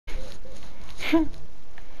Oh,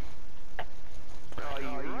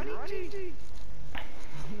 you ready, G?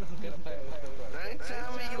 Don't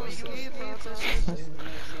tell me you're scared, Francis.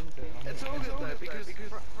 It's all good though, because...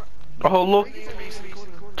 Oh look!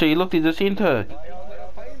 Gee, look, there's a centre.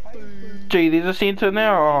 Gee, there's a centre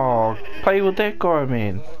now. Oh, play with that guy,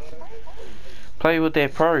 man. Play with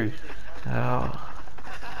that pro. Oh.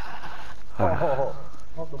 Oh,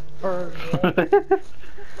 not the pro.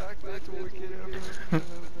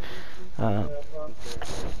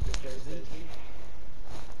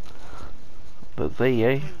 The Z,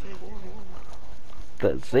 eh?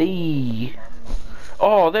 The Z.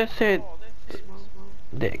 Oh, that's it.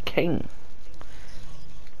 That king.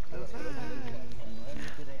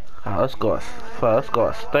 Oh, this guy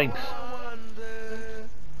stinks.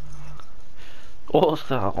 What's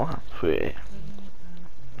that one for?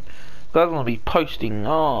 Guy's gonna be posting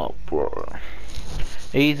up, bro.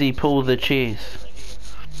 Easy pull the chairs.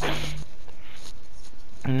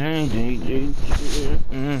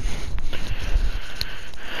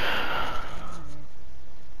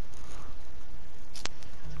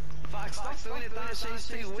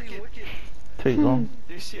 Too long.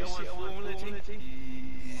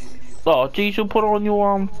 Oh, geez, you'll put on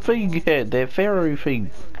your thing head, that Pharaoh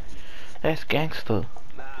thing. That's gangster.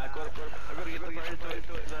 Nah, I gotta get the brand to it.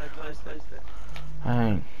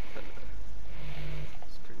 Hang.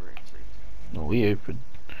 No, we open.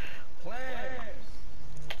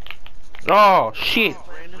 Oh shit!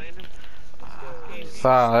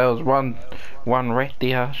 Ah, that was one rat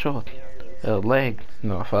there shot. That was lag.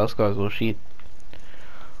 No, fast guys all shit.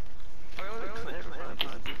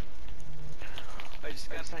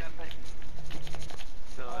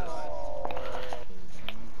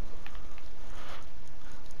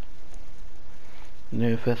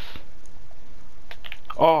 Nervous.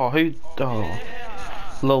 Oh, who? Oh,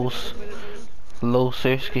 Lil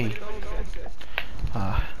Sersky.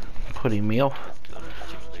 Ah, putting me off.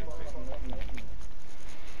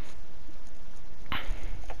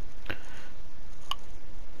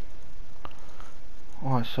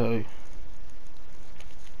 Alright, so.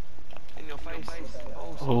 In your face.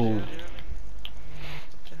 Oh.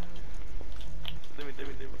 Let me. I'm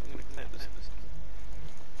gonna connect this.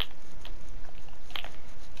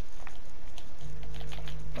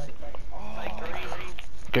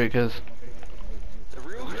 Go, cuz. The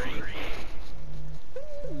real green.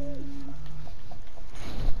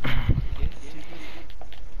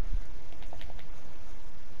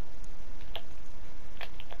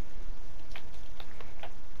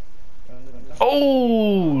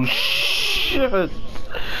 Oh shit!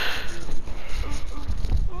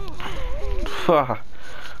 Fuck.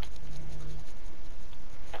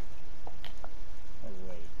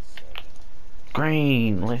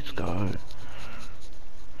 Green, let's go.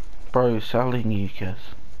 Bro, selling you guys.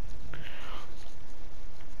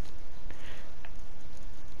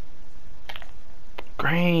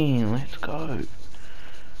 Green, let's go.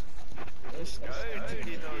 Let's go.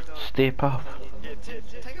 Step up.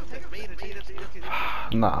 Take off the meter,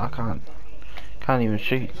 Nah, I can't. Can't even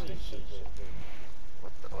shoot.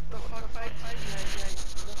 What the fuck, mate?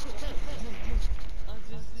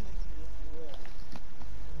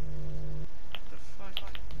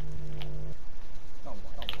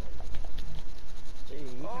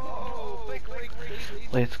 Oh, big.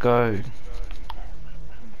 Let's go.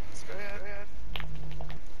 Let's go out.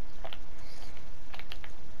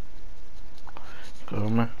 Go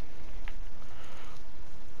on, man.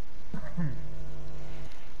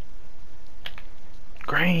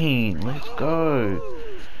 Green, let's go.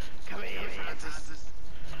 Come here, Francis.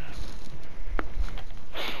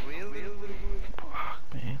 Fuck,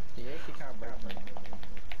 man.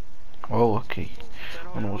 Oh, okay.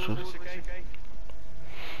 I'm also.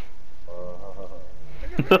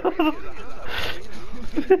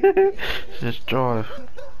 Just drive.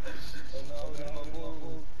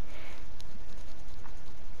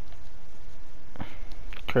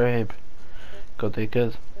 Crab. Got that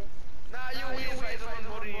guys. Nah, you win, mate. I'm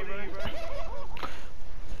not you, bro.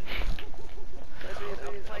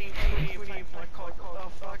 I'm playing 20 my cock. Oh,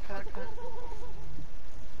 fuck.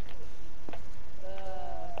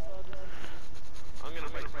 I'm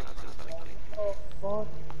gonna make Francis, thank you. Oh, fuck.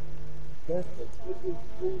 That's the biggest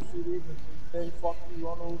bullshit even. Hey, fuck you,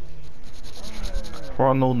 Ronald.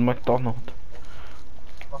 Ronald McDonald.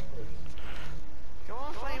 Fuck this. Come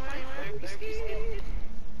on, play, mate. Don't be scared.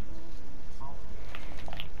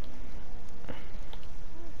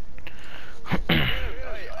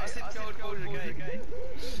 I said gold quarter again.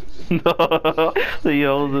 No, the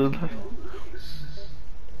old.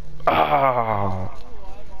 Ah.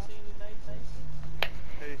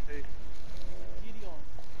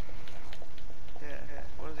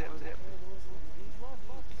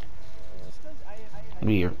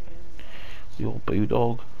 Here. You old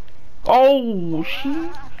bulldog. Oh,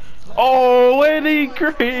 shit. Oh, any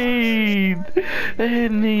green!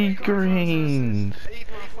 Any greens!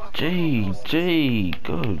 GG,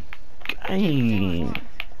 good game.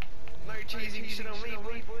 No cheesy shit on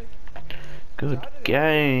me, boy. Good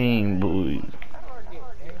game, boy.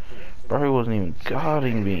 Bro wasn't even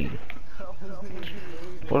guarding me.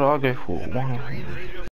 What did I go for? 100.